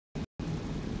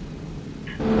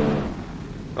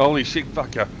Holy shit,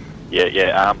 fucker.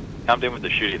 Yeah. Come down with the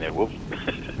shooting there, Wolf.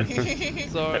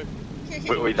 So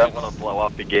we don't want to blow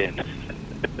up again.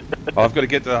 I've got to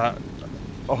get the...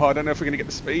 Oh, I don't know if we're going to get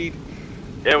the speed.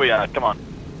 Here we are, come on.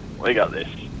 We got this.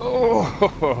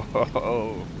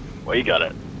 Oh. We got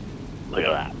it. Look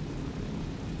at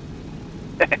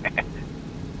that.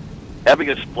 How big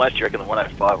a splash do you reckon the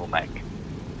 105 will make?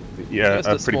 Yeah, just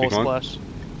a a pretty small big one. splash.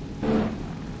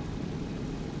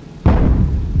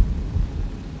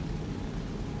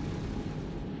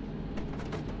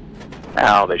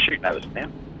 Oh, they're shooting at us now.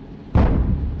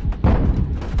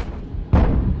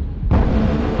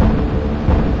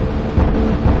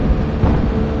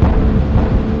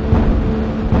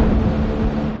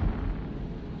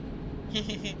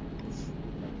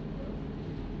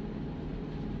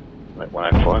 Let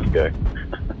 105 go.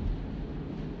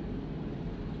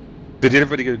 Did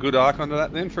everybody get a good arc onto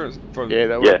that then? Yeah,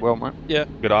 that went well, mate. Yeah,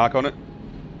 Good arc on it?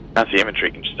 Can't see infantry,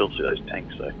 you can still see those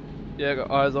tanks though. yeah,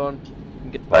 got eyes on. Can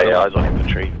get Oh yeah, eyes on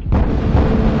infantry.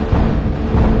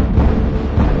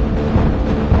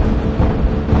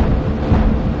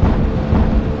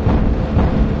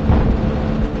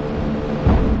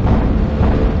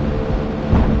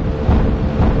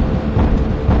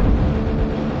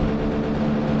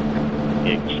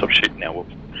 Yeah, stop shooting now, Wolf.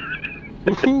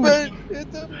 But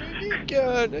it's a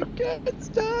minigun, I can't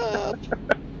stop.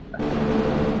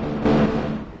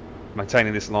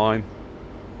 Maintaining this line.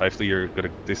 Hopefully you've got a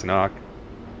decent arc.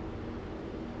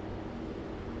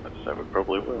 So we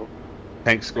probably will.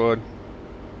 Tank squad.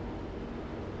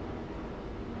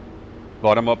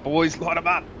 Light them up, boys. Light them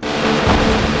up.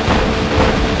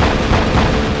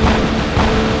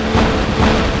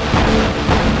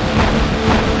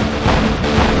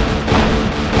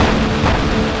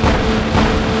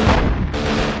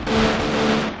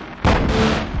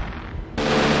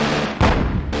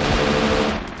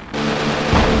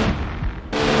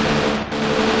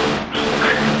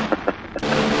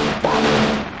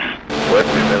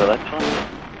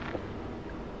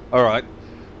 All right.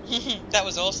 That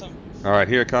was awesome. All right,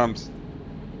 here it comes.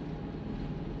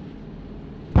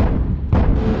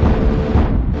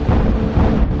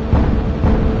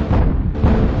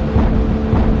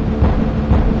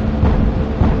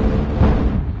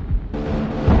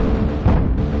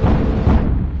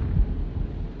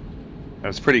 That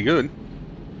was pretty good.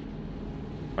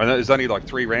 I know there's only like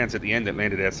 3 rounds at the end that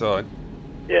landed outside.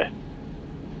 Yeah.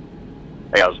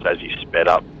 I think I was, as he sped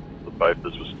up, the both of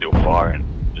us were still firing,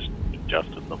 just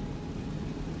adjusted them.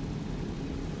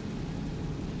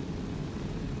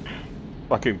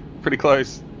 Fucking pretty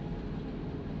close.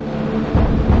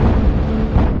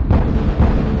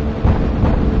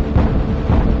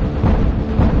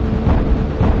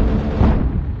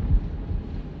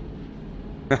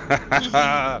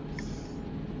 That's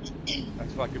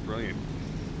fucking brilliant.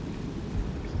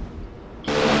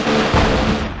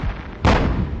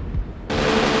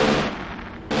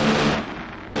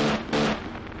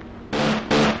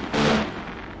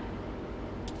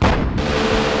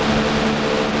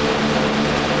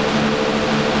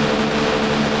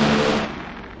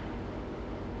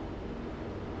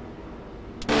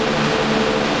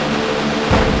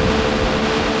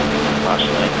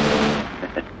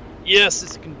 Yes,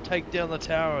 this can take down the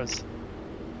towers.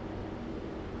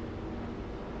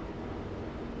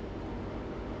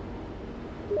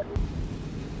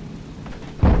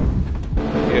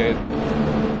 Yeah.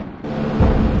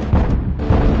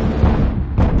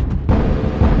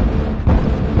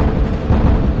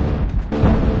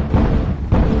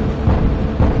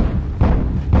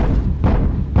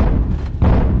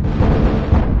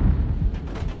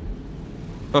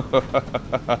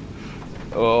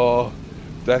 Oh,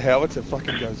 that howitzer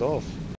fucking goes off.